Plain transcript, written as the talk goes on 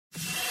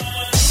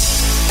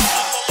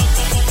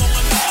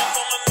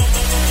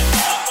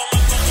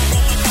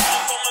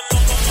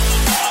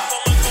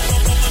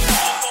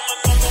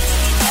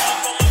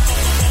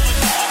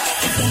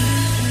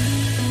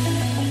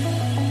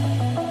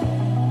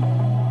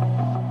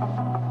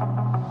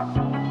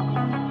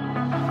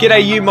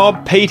G'day you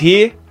mob, Pete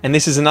here, and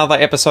this is another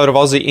episode of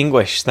Aussie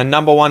English, the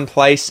number one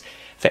place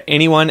for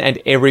anyone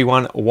and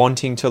everyone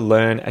wanting to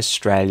learn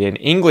Australian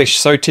English.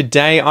 So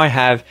today I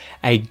have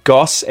a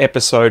Goss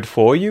episode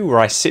for you where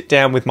I sit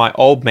down with my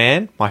old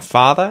man, my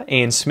father,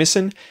 Ian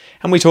Smithson,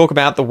 and we talk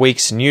about the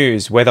week's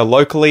news, whether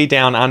locally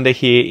down under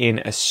here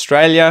in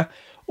Australia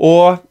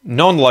or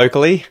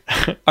non-locally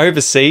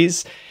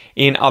overseas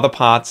in other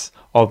parts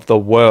of the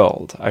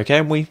world. Okay,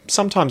 and we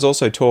sometimes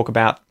also talk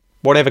about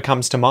whatever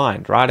comes to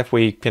mind, right? If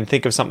we can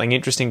think of something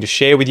interesting to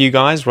share with you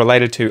guys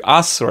related to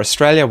us or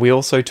Australia, we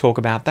also talk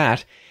about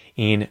that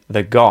in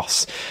the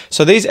Goss.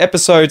 So these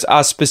episodes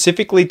are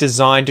specifically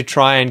designed to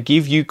try and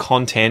give you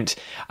content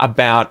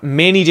about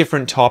many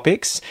different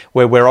topics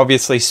where we're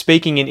obviously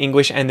speaking in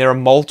English and there are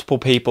multiple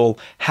people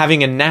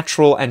having a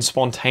natural and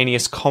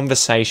spontaneous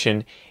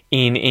conversation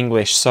in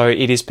English. So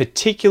it is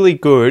particularly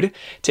good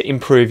to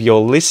improve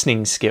your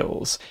listening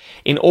skills.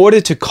 In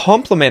order to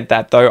complement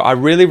that though, I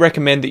really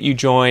recommend that you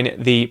join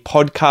the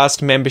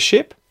podcast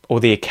membership or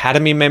the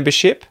academy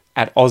membership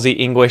at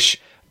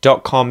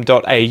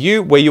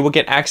aussieenglish.com.au, where you will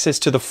get access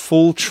to the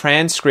full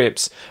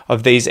transcripts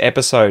of these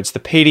episodes, the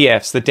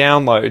PDFs, the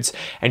downloads,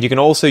 and you can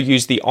also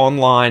use the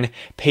online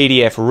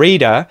PDF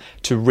reader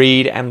to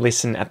read and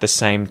listen at the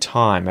same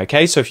time.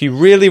 Okay, so if you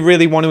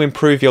really want to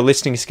improve your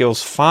listening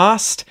skills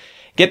fast,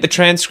 get the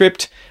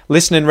transcript,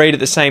 listen and read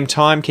at the same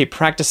time, keep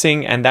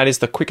practicing, and that is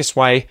the quickest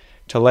way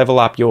to level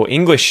up your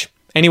English.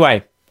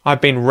 Anyway, I've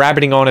been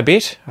rabbiting on a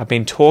bit, I've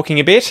been talking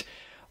a bit.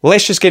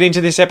 Let's just get into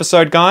this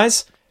episode,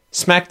 guys.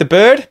 Smack the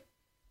bird,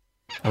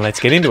 and let's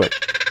get into it.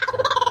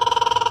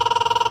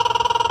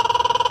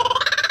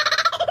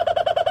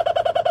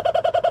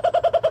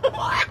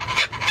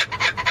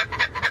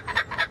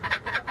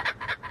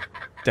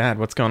 Dad,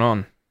 what's going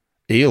on?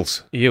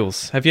 Eels.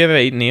 Eels. Have you ever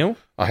eaten eel?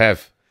 I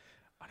have.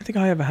 I don't think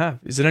I ever have.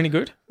 Is it any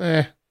good?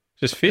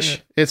 Just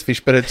fish? It's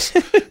fish, but it's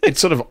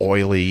sort of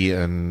oily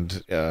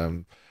and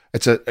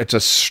it's a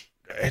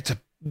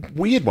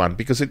weird one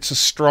because it's a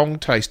strong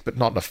taste, but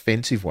not an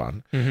offensive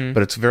one. Mm-hmm.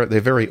 But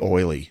they're very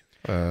oily.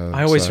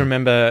 I always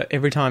remember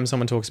every time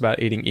someone talks about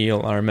eating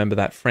eel, I remember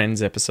that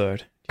Friends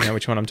episode. Do you know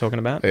which one I'm talking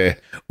about? Yeah.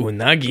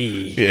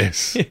 Unagi.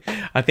 Yes.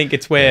 I think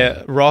it's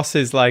where Ross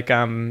is like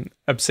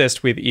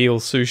obsessed with eel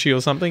sushi or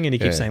something, and he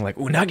keeps saying like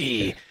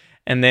unagi.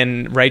 And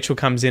then Rachel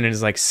comes in and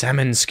is like,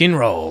 salmon skin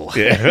roll.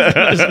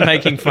 Yeah. Just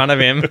making fun of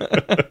him.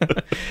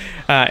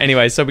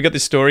 Anyway, so we got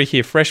this story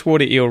here.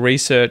 Freshwater eel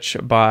research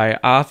by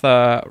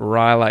Arthur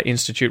Rylah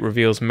Institute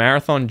reveals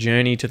marathon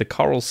journey to the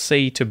Coral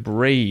Sea to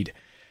breed.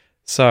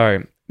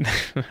 So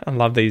I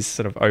love these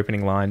sort of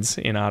opening lines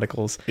in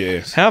articles.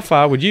 Yes. How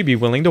far would you be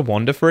willing to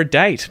wander for a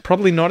date?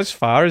 Probably not as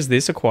far as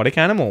this aquatic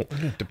animal.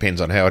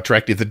 Depends on how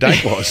attractive the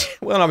date was.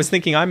 Well, I was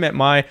thinking I met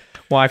my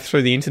wife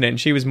through the internet and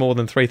she was more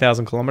than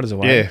 3,000 kilometres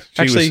away.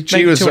 Yeah.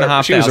 She was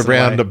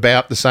around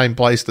about the same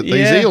place that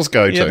these eels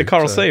go to. Yeah, the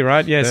Coral Sea,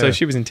 right? Yeah, so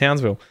she was in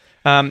Townsville.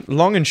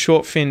 Long and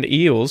short-finned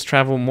eels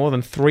travel more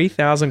than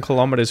 3,000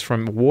 kilometres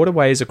from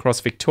waterways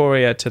across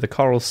Victoria to the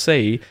Coral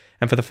Sea,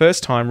 and for the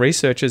first time,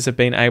 researchers have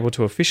been able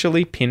to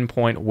officially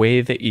pinpoint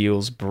where the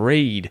eels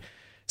breed.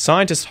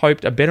 Scientists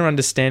hoped a better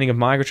understanding of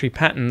migratory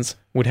patterns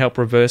would help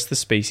reverse the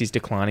species'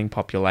 declining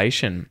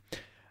population.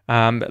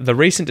 The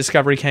recent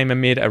discovery came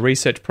amid a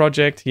research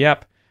project.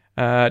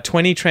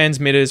 20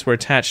 transmitters were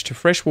attached to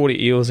freshwater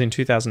eels in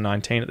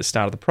 2019 at the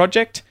start of the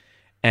project,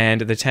 and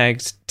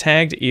the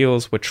tagged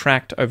eels were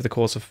tracked over the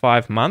course of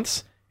 5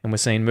 months and were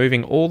seen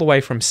moving all the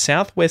way from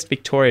southwest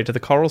Victoria to the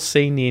Coral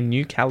Sea near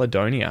New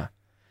Caledonia.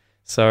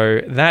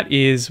 So that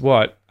is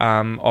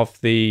off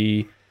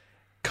the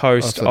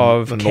coast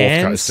of the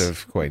Cairns. North coast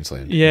of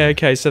Queensland. Yeah,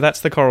 okay, so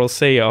that's the Coral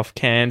Sea off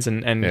Cairns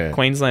and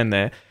Queensland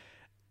there.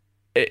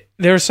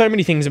 There are so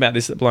many things about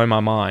this that blow my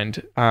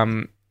mind.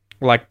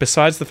 Like,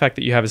 besides the fact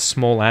that you have a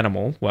small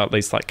animal, well, at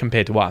least like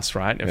compared to us,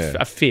 right?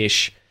 A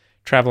fish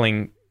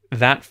traveling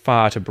that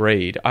far to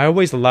breed. I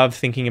always love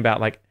thinking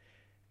about, like,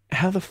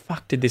 how the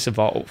fuck did this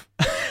evolve?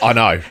 I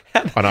know.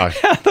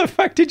 How the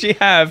fuck did you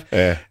have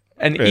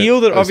an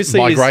eel that obviously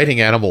migrating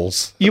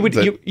animals? You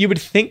would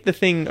think the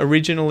thing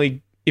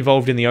originally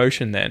evolved in the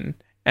ocean then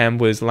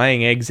and was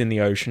laying eggs in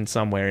the ocean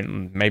somewhere,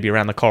 maybe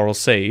around the Coral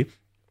Sea,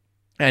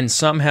 and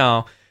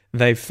somehow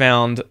they've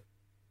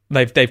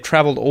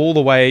traveled all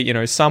the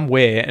way,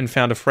 somewhere and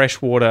found a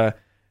freshwater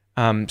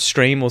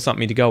stream or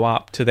something to go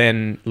up to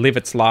then live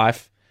its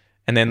life,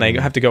 and then they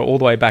have to go all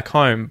the way back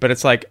home. But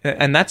it's like,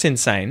 and that's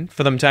insane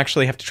for them to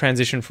actually have to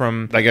transition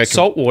from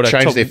saltwater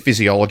change their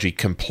physiology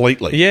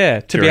completely.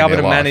 Yeah, to be able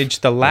to manage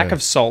the lack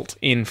of salt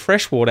in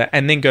freshwater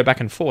and then go back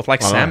and forth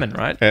like salmon,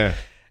 right? Yeah.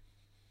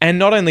 And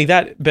not only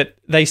that, but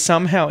they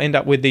somehow end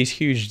up with these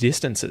huge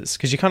distances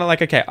because you're kind of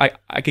like, okay,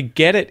 I could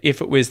get it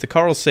if it was the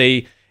Coral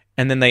Sea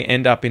and then they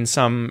end up in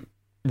some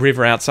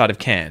river outside of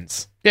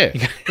Cairns. Yeah,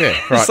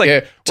 right.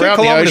 Like 2 we're out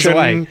in the ocean,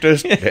 away.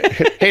 Just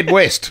head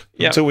west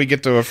until we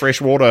get to a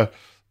freshwater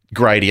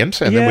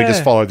gradient, and then we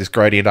just follow this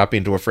gradient up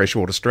into a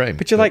freshwater stream.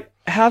 But you're like,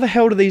 how the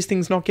hell do these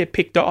things not get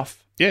picked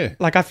off? Yeah.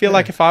 Like, I feel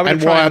like if I were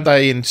to why aren't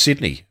they in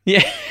Sydney?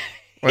 Yeah.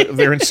 Well,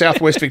 they're in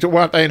southwest Victoria.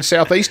 Why aren't they in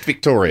southeast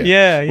Victoria?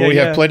 Yeah, we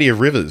have plenty of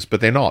rivers,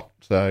 but they're not.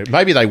 So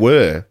maybe they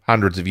were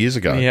hundreds of years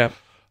ago. Yeah.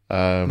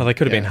 Well, they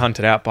could have been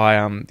hunted out by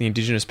the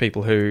indigenous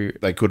people who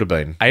They could have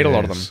been. ate a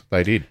lot of them.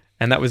 They did.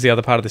 And that was the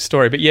other part of the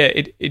story. But yeah,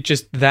 it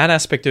just, that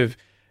aspect of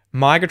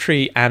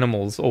migratory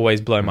animals always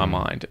blow my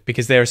mind,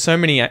 because there are so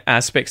many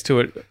aspects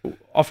to it.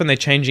 Often they're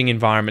changing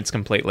environments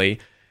completely.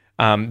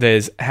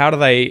 There's how do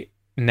they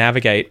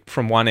navigate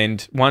from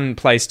one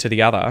place to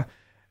the other,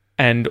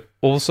 and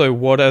also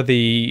what are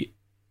the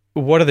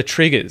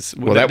triggers?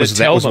 Well, that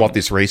was what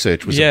this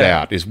research was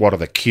about. Is what are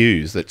the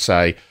cues that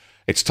say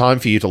it's time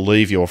for you to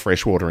leave your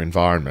freshwater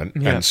environment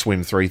and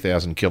swim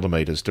 3,000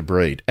 kilometres to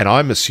breed? And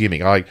I'm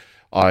assuming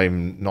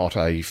I'm not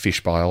a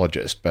fish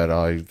biologist, but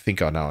I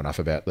think I know enough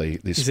about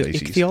this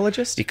species.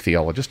 Ichthyologist?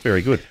 Ichthyologist,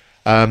 very good.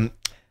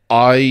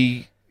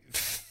 I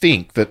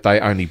think that they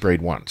only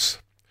breed once.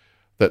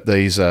 That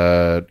these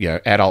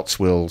adults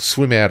will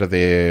swim out of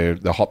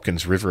the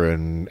Hopkins River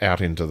and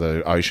out into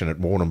the ocean at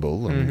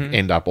Warrnambool and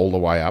end up all the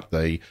way up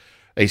the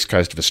east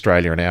coast of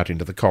Australia and out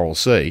into the Coral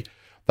Sea.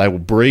 They will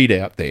breed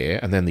out there,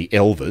 and then the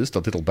elvers,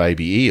 the little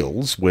baby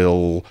eels,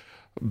 will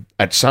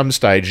at some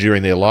stage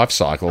during their life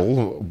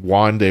cycle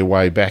wind their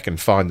way back and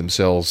find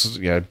themselves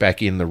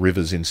back in the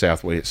rivers in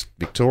southwest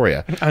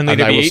Victoria. Only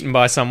to be eaten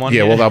by someone.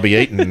 Yeah, well, they'll be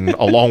eaten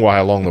a long way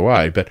along the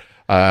way, but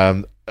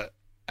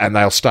and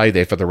they'll stay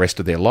there for the rest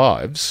of their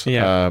lives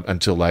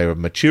until they are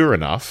mature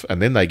enough,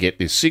 and then they get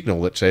this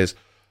signal that says,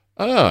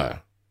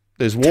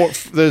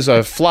 there's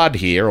a flood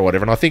here or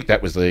whatever. And I think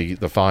that was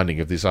the finding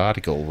of this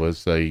article,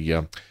 was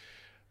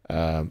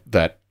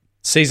that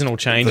seasonal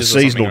changes.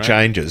 The seasonal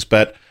changes,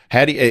 but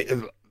how do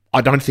you,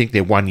 I don't think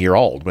they're 1 year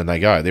old when they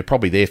go. They're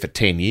probably there for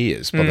 10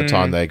 years by the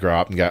time they grow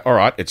up and go, all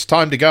right, it's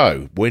time to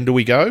go. When do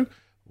we go?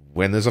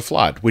 When there's a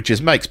flood,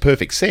 which makes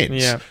perfect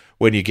sense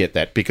when you get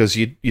that, because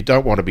you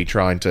don't want to be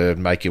trying to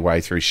make your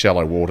way through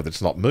shallow water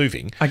that's not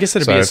moving. I guess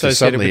it'd be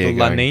associated with the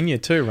La Nina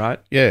too, right?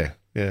 Yeah.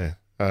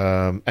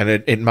 And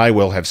it may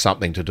well have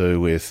something to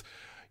do with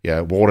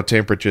water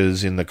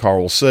temperatures in the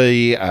Coral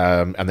Sea,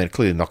 and they're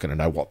clearly not going to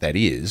know what that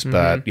is,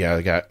 but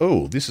they go,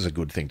 oh, this is a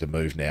good thing to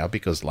move now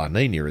because La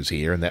Nina is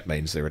here, and that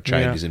means there are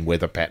changes in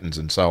weather patterns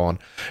and so on.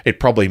 It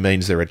probably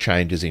means there are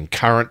changes in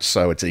currents,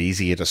 so it's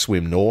easier to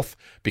swim north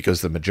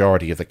because the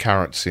majority of the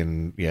currents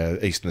in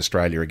eastern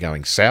Australia are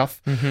going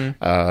south.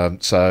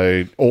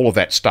 So all of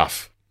that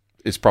stuff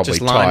is probably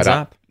tied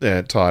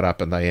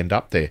up, and they end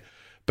up there.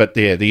 But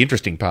the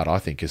interesting part, I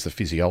think, is the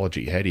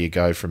physiology. How do you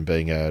go from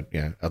being a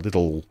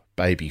little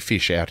baby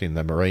fish out in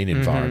the marine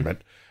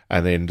environment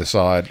and then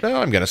decide,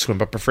 I'm going to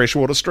swim up a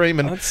freshwater stream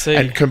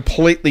and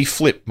completely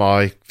flip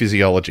my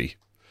physiology?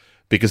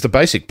 Because the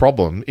basic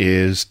problem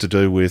is to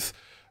do with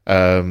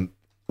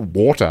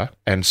water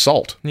and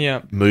salt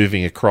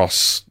moving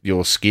across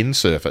your skin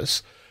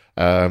surface.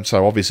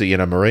 So obviously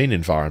in a marine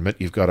environment,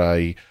 you've got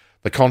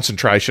the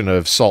concentration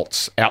of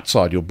salts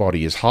outside your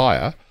body is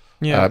higher.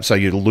 So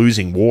you're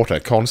losing water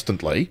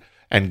constantly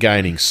and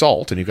gaining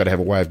salt, and you've got to have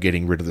a way of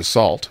getting rid of the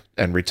salt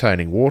and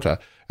retaining water.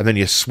 And then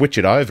you switch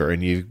it over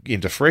and you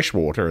into fresh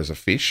water as a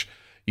fish.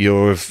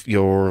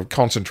 Your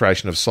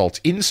concentration of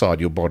salts inside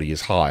your body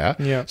is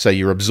higher. So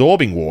you're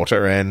absorbing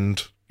water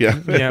and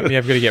you've got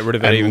to get rid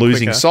of it and even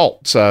losing quicker.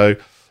 salt. So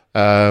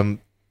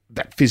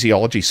that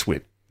physiology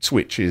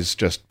switch is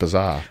just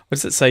bizarre. What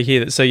does it say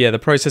here? So the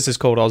process is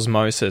called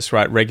osmosis,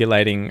 right?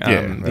 Regulating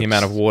the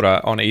amount of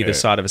water on either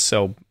side of a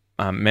cell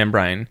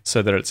membrane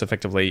so that it's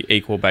effectively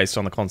equal based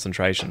on the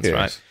concentrations,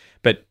 right?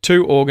 But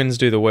two organs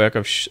do the work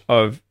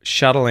of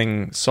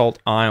shuttling salt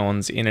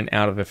ions in and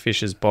out of a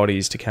fish's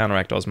bodies to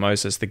counteract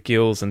osmosis: the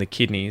gills and the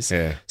kidneys.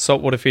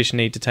 Saltwater fish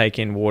need to take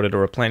in water to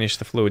replenish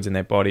the fluids in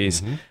their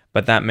bodies,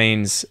 but that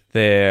means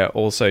they're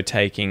also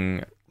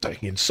taking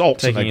in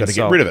salt, so they've got to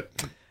get rid of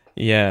it.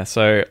 Yeah,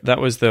 so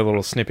that was the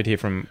little snippet here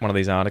from one of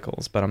these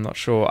articles, but I'm not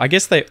sure. I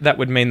guess that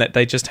would mean that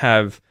they just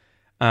have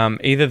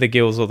either the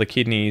gills or the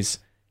kidneys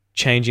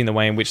changing the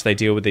way in which they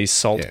deal with these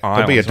salt ions,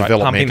 there'll be a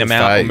developmental pumping them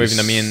out or moving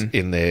them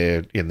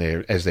in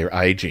their as they're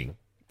aging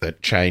that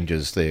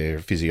changes their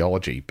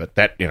physiology. But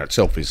that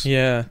itself is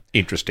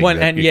interesting. Well,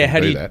 and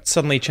how do you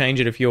suddenly change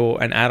it if you're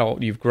an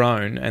adult, you've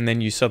grown, and then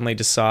you suddenly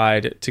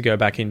decide to go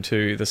back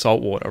into the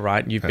salt water,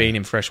 right? You've been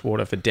in fresh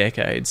water for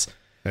decades.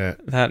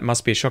 That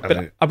must be a shock.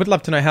 But I would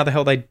love to know how the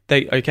hell they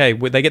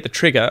get the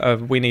trigger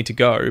of we need to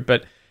go,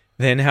 but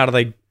then how do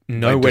they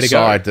know where to go?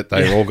 Decide that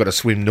they've all got to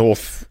swim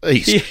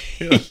northeast.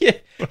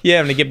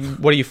 And they get,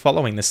 what are you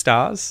following? The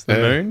stars, the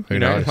moon, who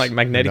knows? Like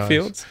magnetic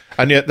fields.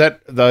 And yet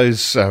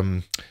those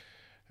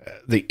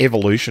the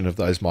evolution of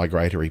those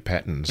migratory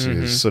patterns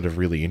is sort of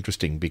really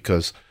interesting,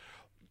 because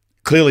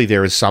clearly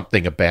there is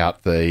something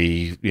about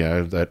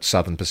that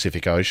southern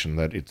Pacific Ocean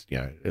that it's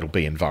it'll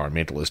be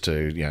environmental as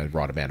to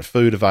right amount of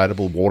food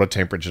available, water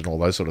temperature, and all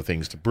those sort of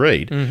things to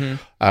breed.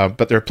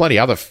 But there are plenty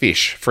other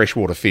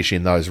freshwater fish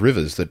in those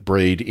rivers that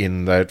breed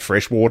in that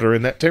fresh water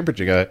in that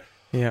temperature.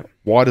 Yeah.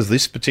 Why does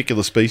this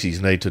particular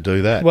species need to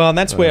do that? Well, and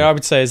that's where I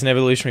would say, as an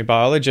evolutionary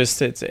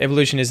biologist,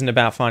 evolution isn't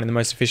about finding the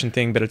most efficient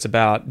thing, but it's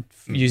about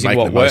using Making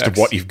what the most works. of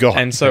what you've got.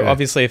 And so, Yeah.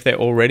 obviously, if they're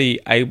already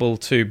able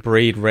to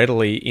breed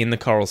readily in the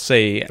Coral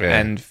Sea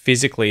and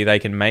physically they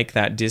can make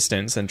that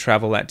distance and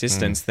travel that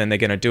distance, then they're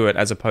going to do it,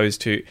 as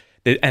opposed to...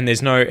 And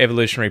there's no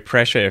evolutionary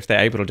pressure, if they're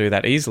able to do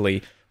that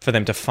easily, for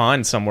them to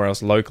find somewhere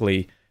else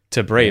locally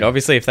to breed.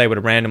 Obviously, if they were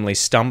to randomly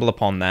stumble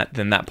upon that,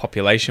 then that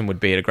population would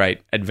be at a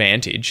great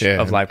advantage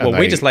of like, well,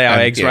 we just lay our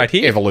eggs right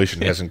here.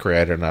 Evolution hasn't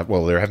created enough.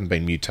 Well, there haven't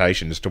been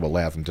mutations to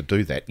allow them to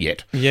do that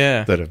yet.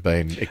 Yeah. That have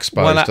been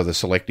exposed to the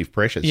selective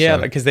pressures. Yeah,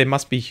 So- because there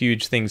must be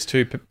huge things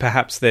too.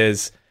 Perhaps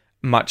there's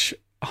much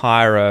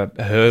higher a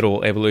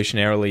hurdle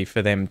evolutionarily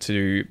for them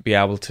to be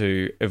able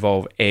to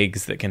evolve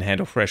eggs that can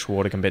handle fresh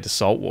water compared to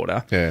salt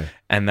water. Yeah.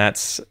 And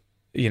that's,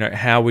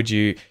 how would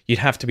you'd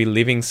have to be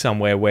living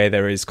somewhere where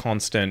there is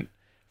constant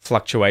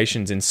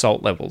fluctuations in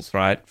salt levels,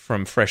 right?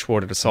 From fresh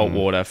water to salt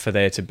water, for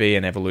there to be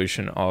an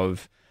evolution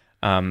of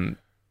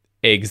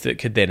eggs that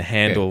could then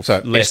handle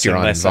so less and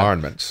estuarine less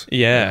environments.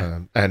 Yeah.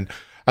 And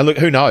look,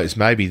 who knows?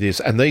 Maybe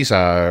these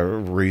are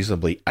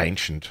reasonably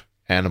ancient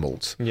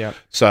animals. Yeah.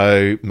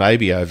 So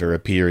maybe over a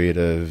period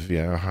of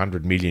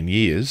 100 million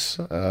years,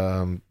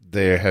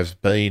 there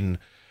have been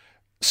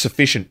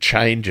sufficient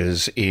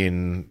changes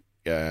in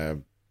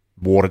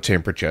water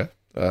temperature,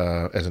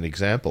 as an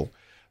example,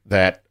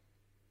 that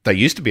they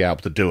used to be able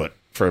to do it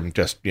from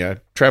just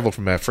travel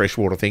from our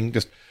freshwater thing,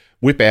 just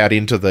whip out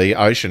into the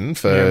ocean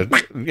for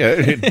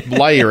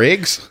lay your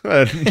eggs,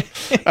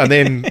 and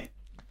then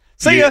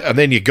See ya. and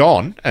then you're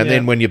gone. And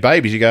then when you're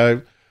babies, you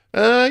go,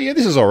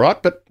 this is all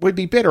right, but we'd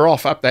be better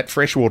off up that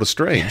freshwater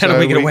stream. How do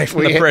we get away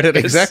from the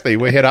predators? Exactly,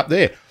 we head up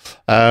there.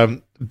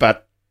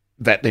 But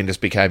that then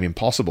just became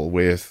impossible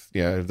with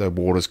the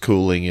waters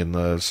cooling in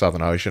the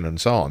Southern Ocean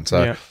and so on.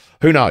 So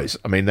who knows?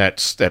 I mean,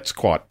 that's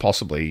quite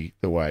possibly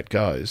the way it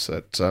goes.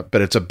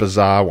 But it's a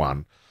bizarre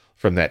one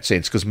from that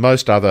sense, because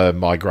most other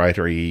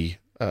migratory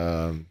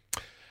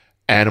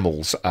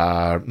animals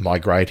are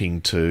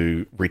migrating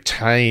to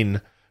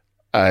retain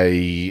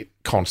a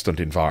constant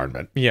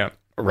environment. Yeah.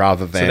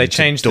 Rather than So they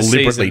change the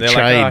deliberately season. They're change.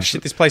 like, oh,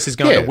 shit, this place is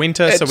going to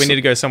winter, so we need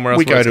to go somewhere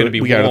else where it's going to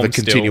be we warm go to the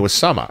still. continuous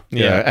summer.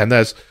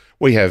 And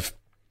we have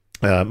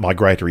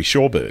migratory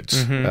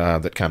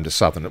shorebirds that come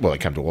to they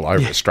come to all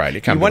over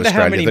Australia. Come to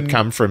Australia that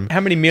come from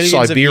how many millions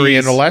Siberia of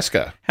years, and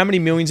Alaska. How many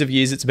millions of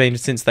years it's been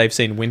since they've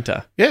seen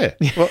winter? Yeah,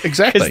 well,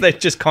 exactly. Because they're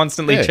just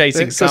constantly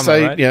chasing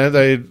summer, right?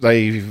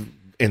 They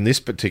in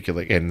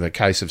the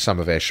case of some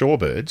of our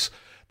shorebirds,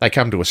 they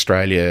come to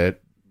Australia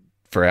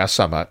for our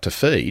summer to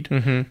feed,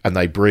 and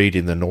they breed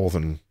in the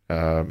northern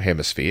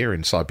hemisphere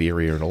in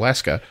Siberia and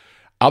Alaska.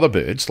 Other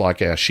birds,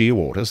 like our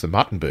shearwaters, the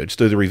mutton birds,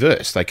 do the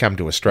reverse. They come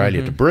to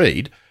Australia to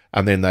breed,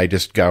 and then they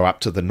just go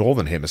up to the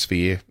northern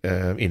hemisphere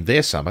in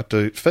their summer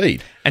to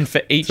feed. And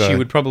for each, you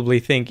would probably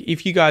think,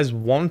 if you guys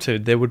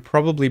wanted, there would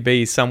probably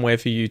be somewhere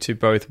for you to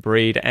both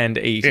breed and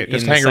eat.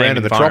 Just hang around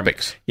in the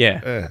tropics.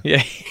 Yeah.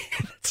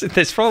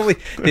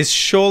 There's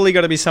surely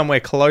got to be somewhere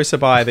closer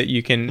by that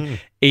you can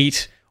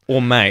eat or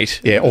mate.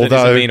 Yeah, that is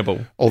amenable.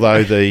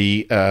 although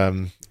the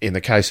in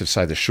the case of,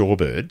 say, the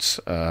shorebirds,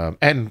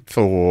 and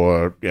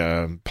for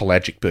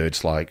pelagic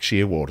birds like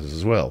shearwaters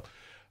as well,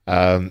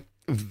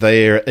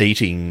 they're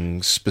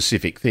eating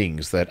specific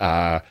things that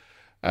are,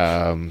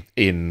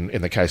 in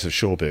the case of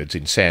shorebirds,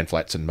 in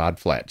sandflats and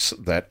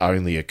mudflats that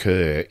only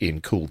occur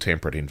in cool,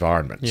 temperate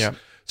environments. Yeah.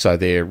 So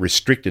they're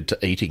restricted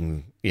to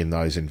eating in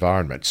those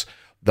environments.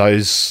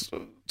 Those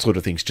sort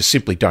of things just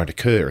simply don't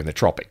occur in the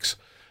tropics.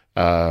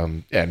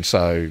 And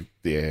so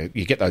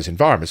you get those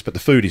environments, but the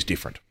food is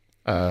different.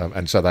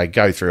 And so they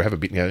go through, have a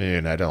bit,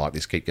 I don't like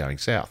this, keep going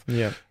south.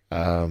 Yeah.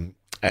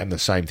 And the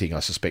same thing, I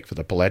suspect, for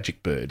the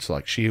pelagic birds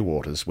like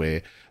shearwaters,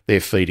 where they're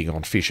feeding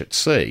on fish at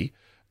sea,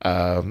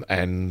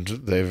 and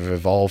they've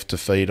evolved to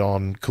feed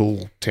on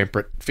cool,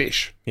 temperate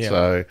fish. Yeah.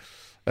 So,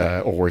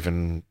 or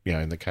even,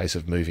 in the case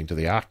of moving to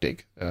the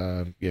Arctic,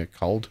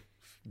 cold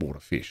water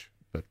fish.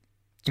 But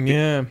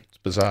it's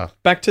bizarre.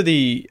 Back to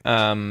the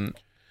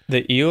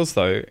eels,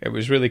 though, it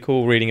was really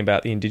cool reading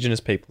about the indigenous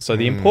people. So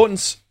the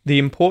importance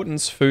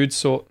food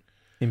source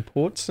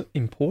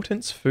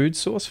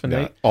for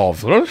okay.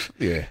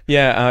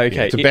 Yeah,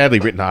 it's a badly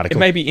written article. It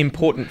may be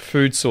important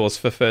food source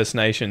for First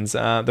Nations.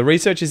 The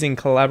research is in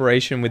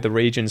collaboration with the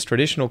region's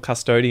traditional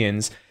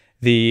custodians,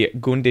 the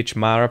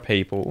Gunditjmara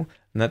people,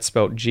 and that's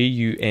spelled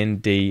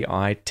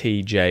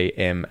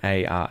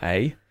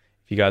Gunditjmara.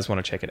 If you guys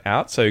want to check it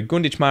out. So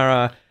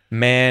Gunditjmara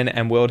Man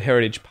and World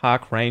Heritage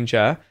Park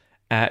Ranger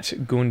at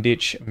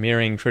Gunditj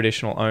Meering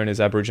Traditional Owners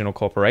Aboriginal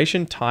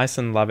Corporation,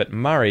 Tyson Lovett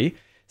Murray,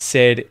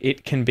 said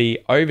it can be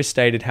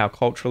overstated how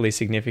culturally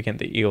significant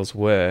the eels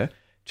were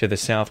to the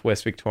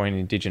southwest Victorian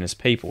Indigenous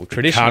people.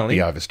 Traditionally, Can't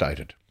be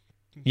overstated.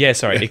 Yeah,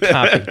 sorry, it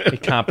can't be.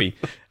 It can't be.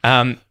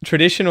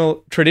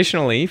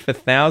 Traditionally, for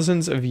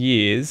thousands of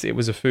years, it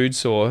was a food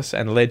source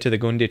and led to the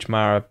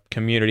Gunditjmara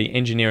community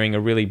engineering a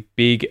really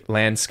big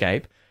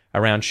landscape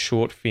around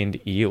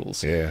short-finned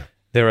eels. Yeah.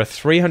 There are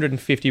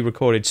 350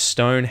 recorded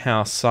stone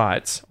house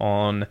sites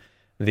on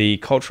the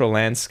cultural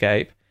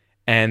landscape,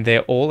 and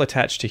they're all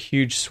attached to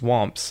huge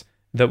swamps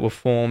that were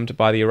formed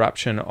by the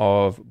eruption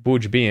of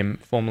Burj Bim,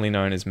 formerly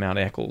known as Mount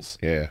Eccles.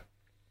 Yeah.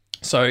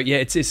 So, yeah,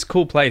 it's a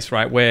cool place,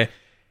 right, where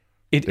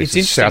it's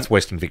interesting.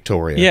 Southwestern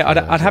Victoria. Yeah,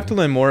 I'd have to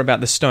learn more about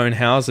the stone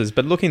houses,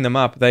 but looking them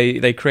up,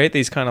 they create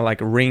these kind of like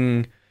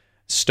ring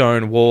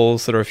stone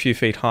walls that are a few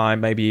feet high,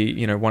 maybe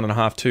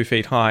 1.5, 2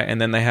 feet high, and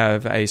then they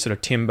have a sort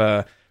of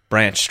timber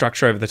branch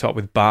structure over the top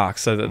with bark,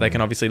 so that they can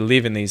obviously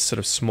live in these sort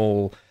of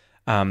small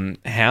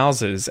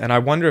houses. And I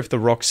wonder if the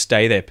rocks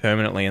stay there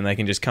permanently and they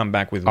can just come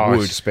back with wood. I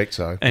suspect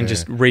so. And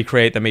just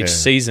recreate them each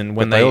season.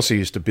 When but they also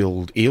used to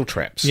build eel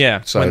traps.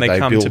 Yeah, so when they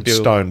come build to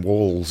build stone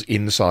walls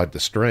inside the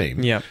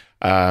stream. Yeah.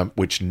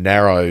 Which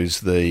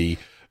narrows the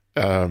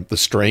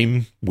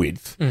stream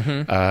width,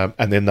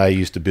 and then they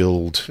used to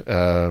build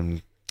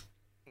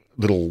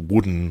little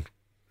wooden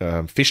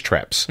fish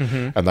traps,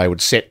 and they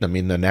would set them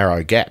in the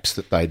narrow gaps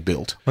that they'd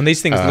built. When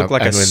these things look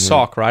like a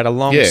sock, right? A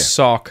long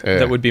sock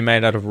that would be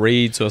made out of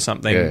reeds or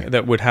something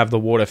that would have the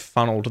water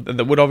funneled,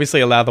 that would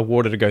obviously allow the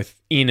water to go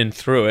in and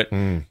through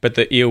it, but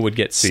the eel would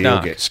get stuck. The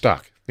eel gets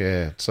stuck,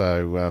 yeah.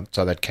 So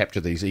they'd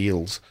capture these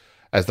eels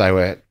as they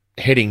were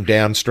heading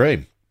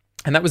downstream.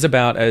 And that was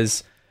about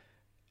as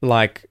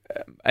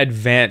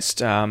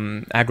advanced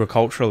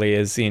agriculturally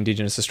as the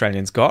Indigenous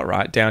Australians got,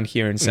 right? Down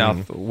here in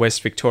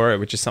southwest Victoria,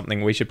 which is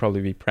something we should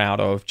probably be proud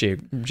of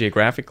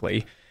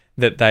geographically,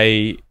 that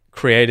they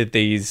created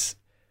these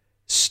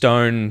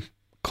stone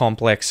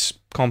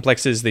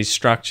complexes, these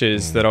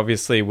structures that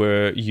obviously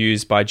were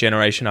used by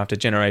generation after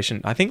generation.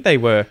 I think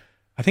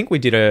we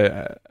did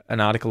an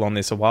article on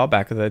this a while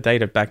back. They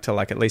dated back to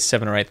at least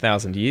 7,000 or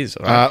 8,000 years,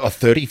 right? Or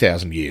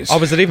 30,000 years. Oh,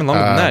 was it even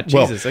longer than that?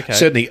 Jesus, okay.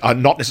 Certainly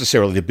not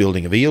necessarily the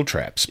building of eel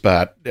traps,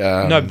 but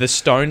no, the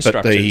stone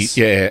structures.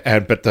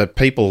 But the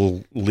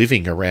people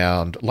living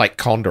around Lake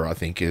Conda, I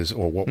think,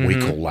 or what we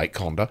call Lake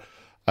Conda.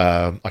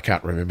 I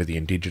can't remember the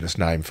Indigenous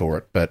name for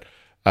it, but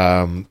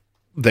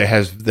there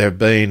have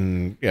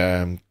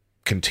been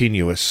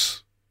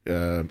continuous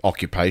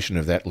occupation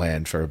of that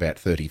land for about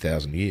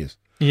 30,000 years.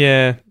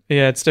 Yeah,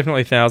 it's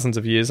definitely thousands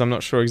of years. I'm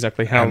not sure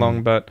exactly how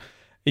long, but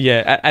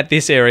yeah, at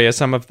this area,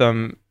 some of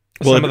the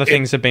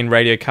things have been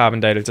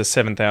radiocarbon dated to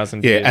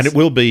 7,000 years. Yeah, and it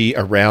will be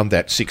around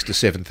that 6,000 to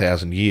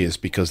 7,000 years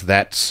because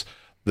that's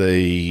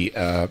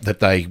that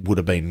they would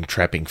have been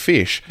trapping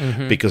fish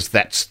because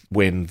that's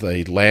when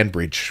the land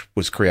bridge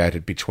was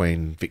created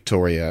between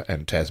Victoria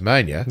and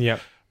Tasmania. Yep.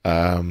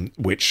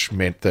 Which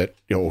meant that,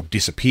 or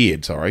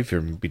disappeared,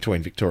 from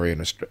between Victoria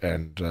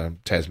and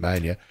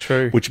Tasmania.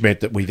 True. Which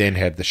meant that we then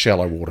had the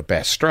shallow water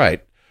Bass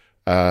Strait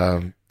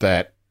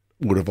that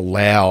would have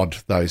allowed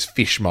those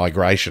fish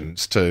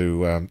migrations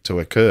to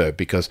occur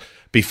because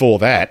before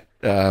that,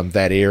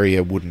 that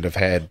area wouldn't have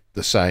had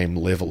the same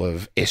level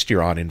of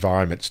estuarine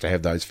environments to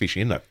have those fish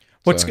in it.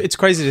 It's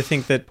crazy to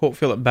think that Port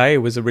Phillip Bay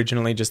was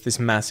originally just this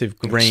massive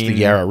green... It's the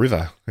Yarra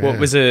River.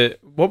 Yeah.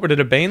 What would it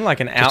have been? Like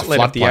an outlet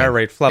of the Yarra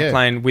River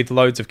floodplain with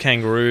loads of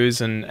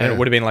kangaroos and it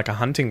would have been like a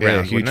hunting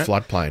ground, a huge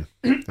floodplain.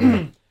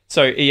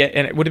 So,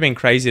 and it would have been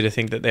crazy to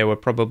think that there were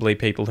probably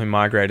people who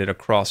migrated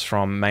across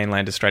from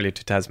mainland Australia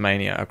to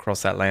Tasmania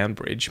across that land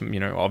bridge,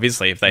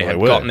 obviously if they had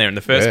gotten there in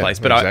the first place.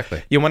 But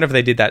exactly. You wonder if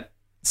they did that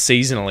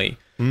seasonally,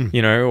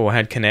 or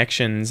had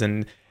connections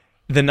and...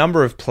 The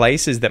number of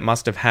places that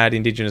must have had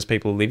Indigenous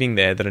people living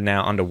there that are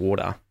now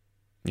underwater.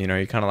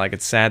 You're kind of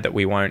it's sad that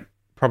we won't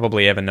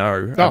probably ever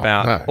know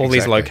about all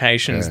these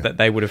locations that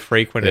they would have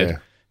frequented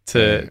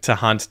to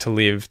hunt, to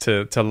live,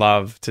 to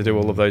love, to do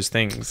all of those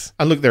things.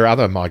 And look, there are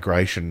other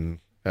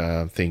migration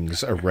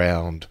things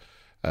around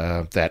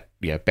that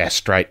Bass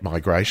Strait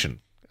migration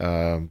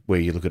where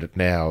you look at it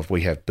now.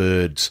 We have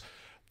birds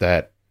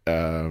that...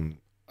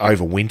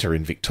 overwinter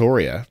in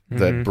Victoria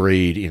that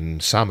breed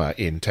in summer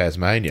in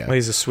Tasmania. Well,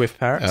 these are swift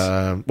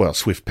parrots?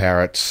 Swift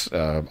parrots,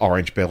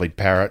 orange-bellied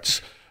parrots.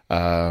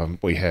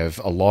 We have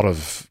a lot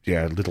of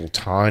little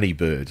tiny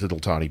birds, little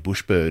tiny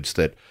bush birds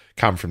that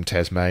come from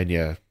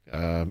Tasmania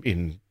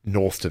in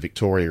north to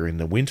Victoria in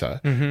the winter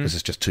because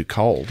it's just too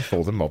cold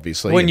for them,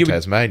 obviously, in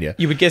Tasmania.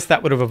 You would guess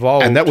that would have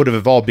evolved. And that would have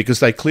evolved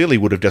because they clearly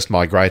would have just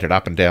migrated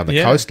up and down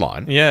the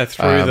coastline. Yeah,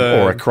 through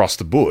or across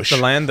the bush. The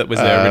land that was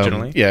there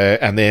originally.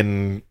 And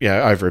then,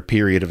 over a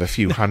period of a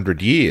few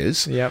hundred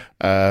years...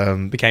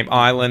 became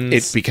islands.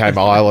 It became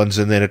islands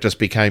and then it just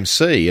became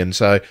sea. And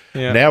so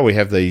now we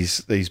have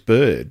these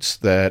birds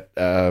that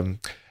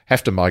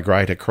have to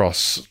migrate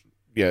across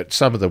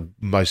some of the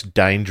most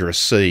dangerous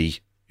sea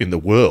in the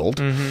world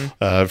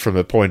from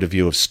a point of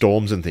view of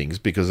storms and things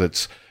because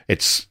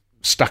it's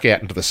stuck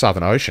out into the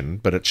Southern Ocean,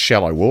 but it's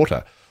shallow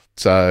water.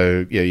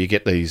 So you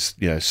get these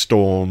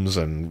storms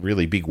and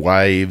really big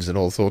waves and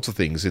all sorts of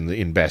things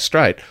in Bass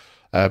Strait.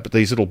 But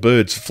these little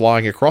birds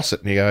flying across it,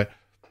 and you go,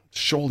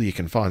 surely you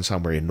can find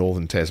somewhere in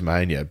northern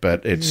Tasmania,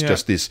 but it's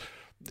just this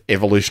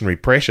evolutionary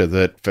pressure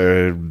that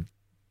for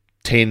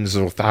tens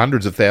or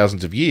hundreds of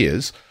thousands of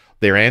years,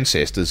 their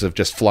ancestors have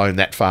just flown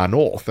that far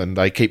north, and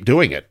they keep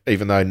doing it,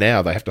 even though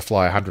now they have to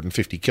fly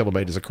 150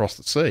 kilometres across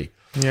the sea.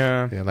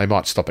 Yeah. They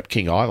might stop at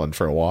King Island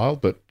for a while,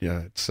 but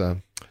it's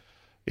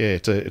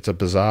it's a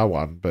bizarre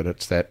one, but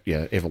it's that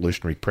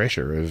evolutionary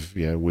pressure of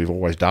we've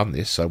always done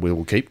this, so we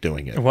will keep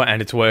doing it. Well,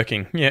 and it's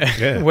working.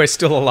 Yeah. We're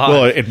still alive.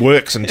 Well, it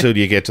works until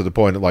you get to the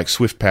point that like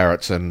swift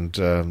parrots and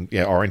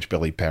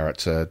orange-bellied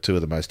parrots are two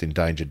of the most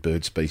endangered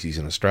bird species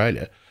in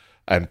Australia.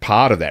 And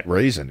part of that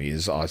reason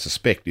is, I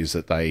suspect, is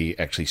that they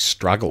actually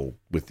struggle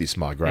with this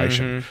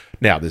migration.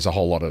 Now, there's a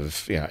whole lot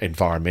of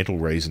environmental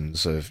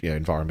reasons of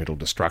environmental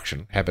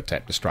destruction,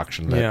 habitat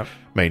destruction that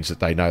means that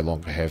they no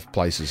longer have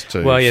places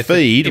to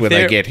feed when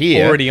they get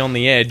here. Already on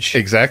the edge,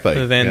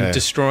 exactly. Then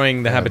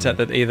destroying the habitat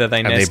that either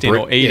they nest in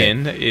or eat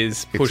in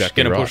is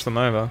going to push them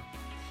over.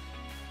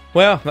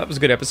 Well, that was a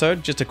good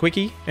episode. Just a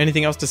quickie.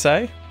 Anything else to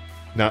say?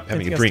 No,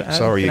 having a drink.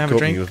 Sorry, you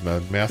caught me with my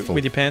mouth full.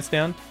 With your pants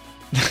down.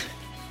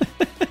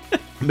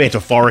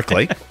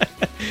 Metaphorically.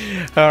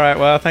 All right,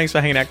 well, thanks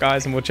for hanging out,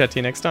 guys, and we'll chat to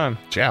you next time.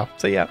 Ciao.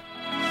 See ya.